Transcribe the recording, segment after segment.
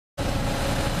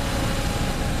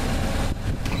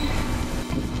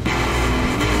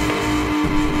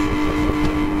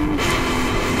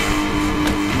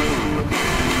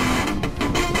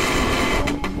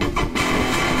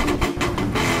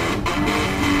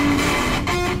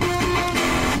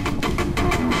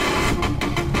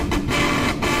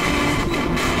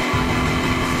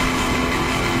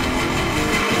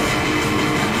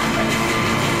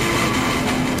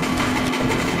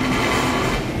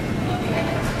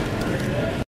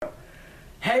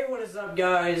is up,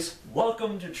 guys?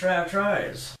 Welcome to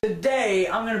TravTries. Today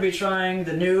I'm going to be trying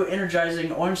the new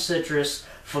Energizing Orange Citrus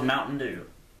from Mountain Dew.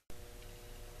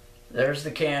 There's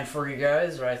the can for you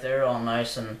guys right there, all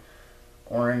nice and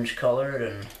orange colored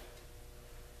and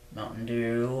Mountain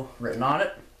Dew written on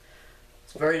it.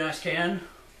 It's a very nice can.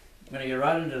 I'm going to get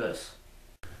right into this.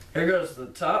 Here goes the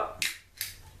top.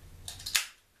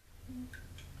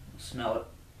 Smell it.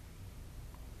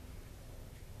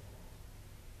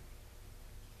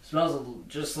 Smells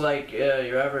just like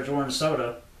your average orange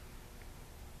soda.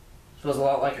 Smells a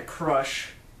lot like a Crush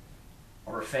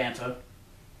or a Fanta.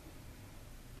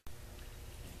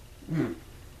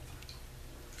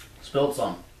 Spilled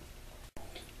some.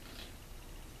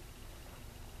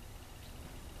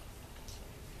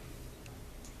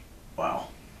 Wow.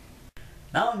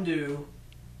 Mountain Dew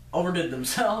overdid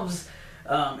themselves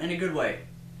in a good way.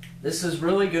 This is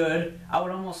really good. I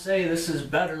would almost say this is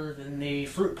better than the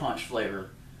fruit punch flavor.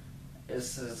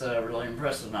 This is really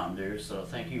impressive, Mountain Dew, so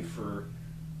thank you for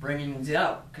bringing these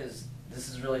out, because this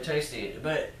is really tasty.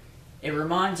 But it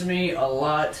reminds me a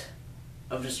lot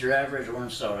of just your average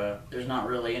orange soda. There's not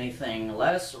really anything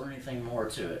less or anything more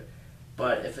to it.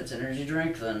 But if it's an energy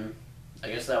drink, then I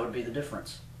guess that would be the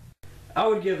difference. I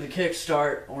would give the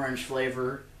Kickstart orange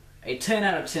flavor a 10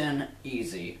 out of 10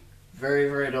 easy. Very,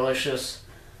 very delicious.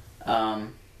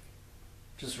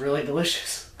 Just really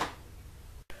delicious.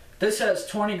 This has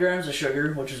 20 grams of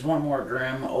sugar, which is 1 more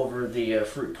gram over the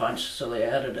fruit punch, so they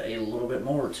added a little bit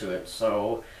more to it.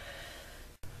 So,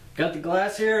 got the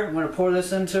glass here. I'm going to pour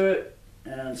this into it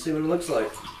and see what it looks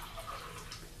like.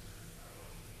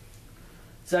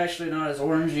 It's actually not as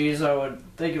orangey as I would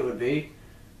think it would be.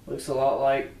 Looks a lot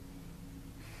like,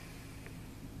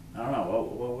 I don't know,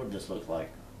 what would this look like?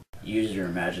 Use your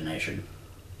imagination.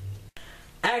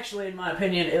 Actually, in my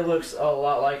opinion, it looks a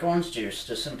lot like orange juice,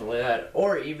 just simply that.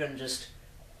 Or even just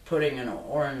putting an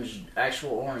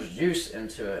actual orange juice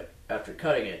into it after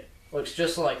cutting it. Looks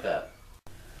just like that.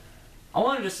 I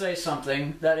wanted to say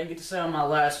something that I didn't get to say on my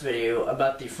last video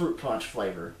about the fruit punch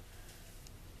flavor.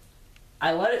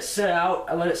 I let it sit out,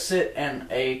 I let it sit in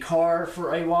a car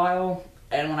for a while,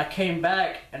 and when I came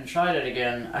back and tried it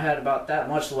again, I had about that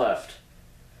much left.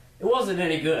 It wasn't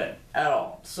any good at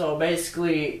all. So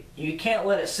basically, you can't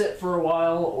let it sit for a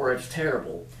while or it's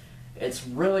terrible. It's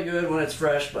really good when it's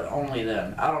fresh, but only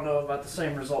then. I don't know about the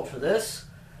same result for this,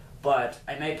 but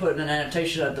I may put an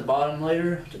annotation at the bottom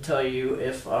later to tell you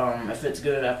if it's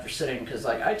good after sitting, because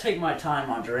like I take my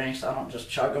time on drinks, I don't just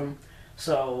chug them.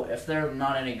 So if they're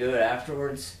not any good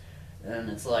afterwards, then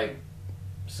it's like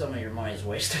some of your money is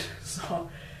wasted. So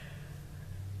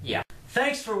yeah.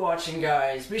 Thanks for watching,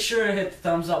 guys. Be sure to hit the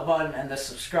thumbs up button and the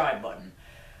subscribe button.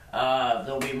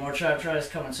 There'll be more TravTries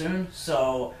coming soon,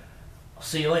 so I'll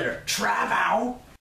see you later. Trav out!